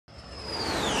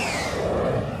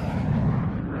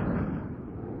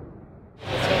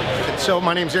So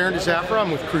my name's Zafra. I'm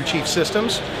with Crewchief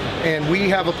Systems, and we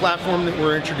have a platform that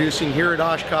we're introducing here at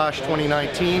Oshkosh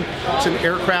 2019. It's an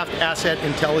aircraft asset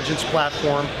intelligence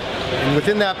platform. And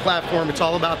within that platform, it's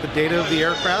all about the data of the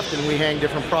aircraft, and we hang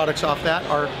different products off that.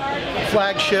 Our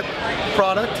flagship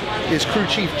product is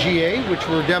Crewchief GA, which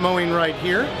we're demoing right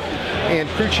here. And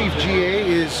Crewchief GA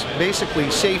is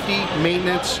basically safety,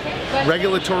 maintenance,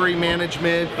 regulatory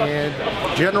management, and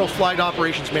general flight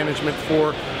operations management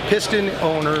for piston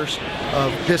owners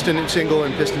of piston and single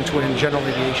and piston twin general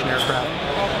aviation aircraft.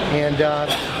 And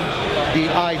the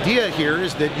idea here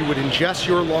is that you would ingest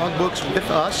your logbooks with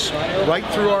us right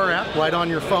through our app, right on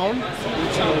your phone.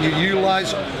 You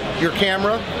utilize your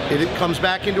camera, it comes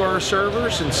back into our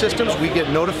servers and systems, we get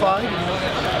notified.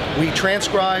 We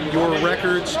transcribe your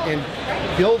records and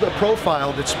build a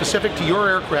profile that's specific to your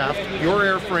aircraft, your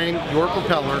airframe, your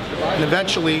propeller, and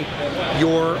eventually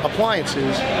your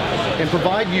appliances, and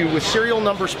provide you with serial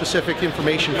number specific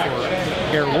information for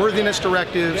airworthiness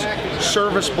directives,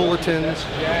 service bulletins.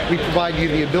 We provide you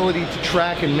the ability to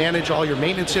track and manage all your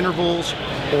maintenance intervals,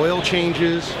 oil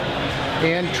changes,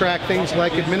 and track things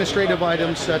like administrative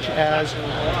items such as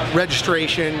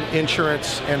registration,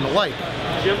 insurance, and the like.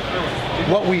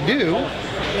 What we do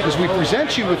is we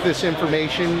present you with this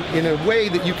information in a way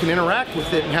that you can interact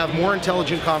with it and have more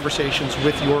intelligent conversations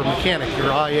with your mechanic, your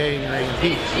IA, and your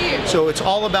A&P. So it's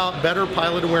all about better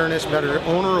pilot awareness, better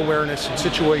owner awareness, and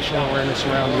situational awareness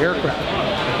around the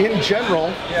aircraft. In general,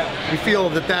 we feel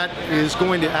that that is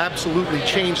going to absolutely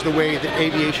change the way that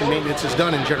aviation maintenance is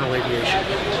done in general aviation.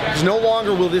 Because no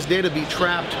longer will this data be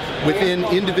trapped within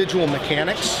individual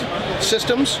mechanics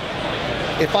systems.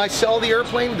 If I sell the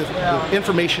airplane, the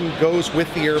information goes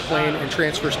with the airplane and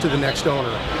transfers to the next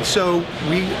owner. So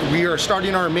we are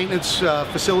starting our maintenance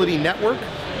facility network.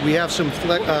 We have some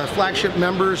flagship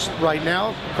members right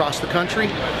now across the country.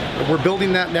 We're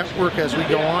building that network as we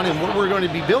go on, and what we're going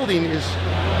to be building is,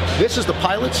 this is the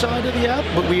pilot side of the app,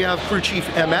 but we have Crewchief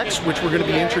MX, which we're going to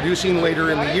be introducing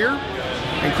later in the year.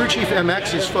 And Crewchief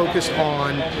MX is focused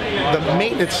on the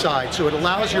maintenance side, so it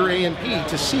allows your A&P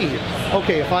to see,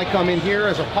 okay, if I come in here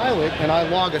as a pilot and I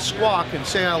log a squawk and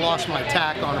say I lost my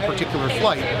tack on a particular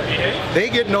flight, they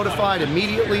get notified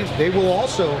immediately. They will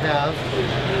also have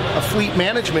a fleet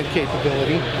management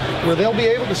capability where they'll be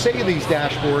able to save these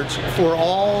dashboards for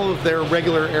all of their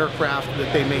regular aircraft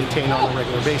that they maintain on a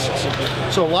regular basis.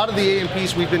 So a lot of the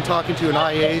A&Ps we've been talking to in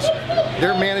IAs,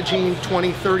 they're managing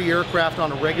 20, 30 aircraft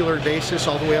on a regular basis,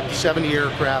 all the way up to 70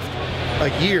 aircraft a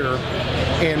year,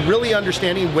 and really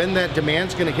understanding when that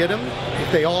demand's going to hit them.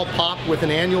 If they all pop with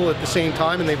an annual at the same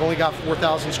time and they've only got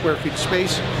 4,000 square feet of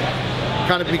space, it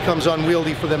kind of becomes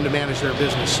unwieldy for them to manage their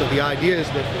business. So the idea is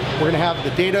that we're going to have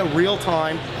the data real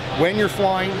time, when you're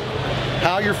flying,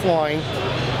 how you're flying.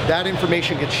 That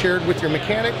information gets shared with your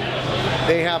mechanic.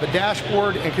 They have a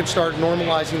dashboard and can start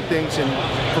normalizing things and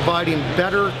providing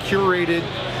better curated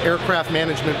aircraft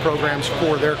management programs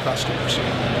for their customers.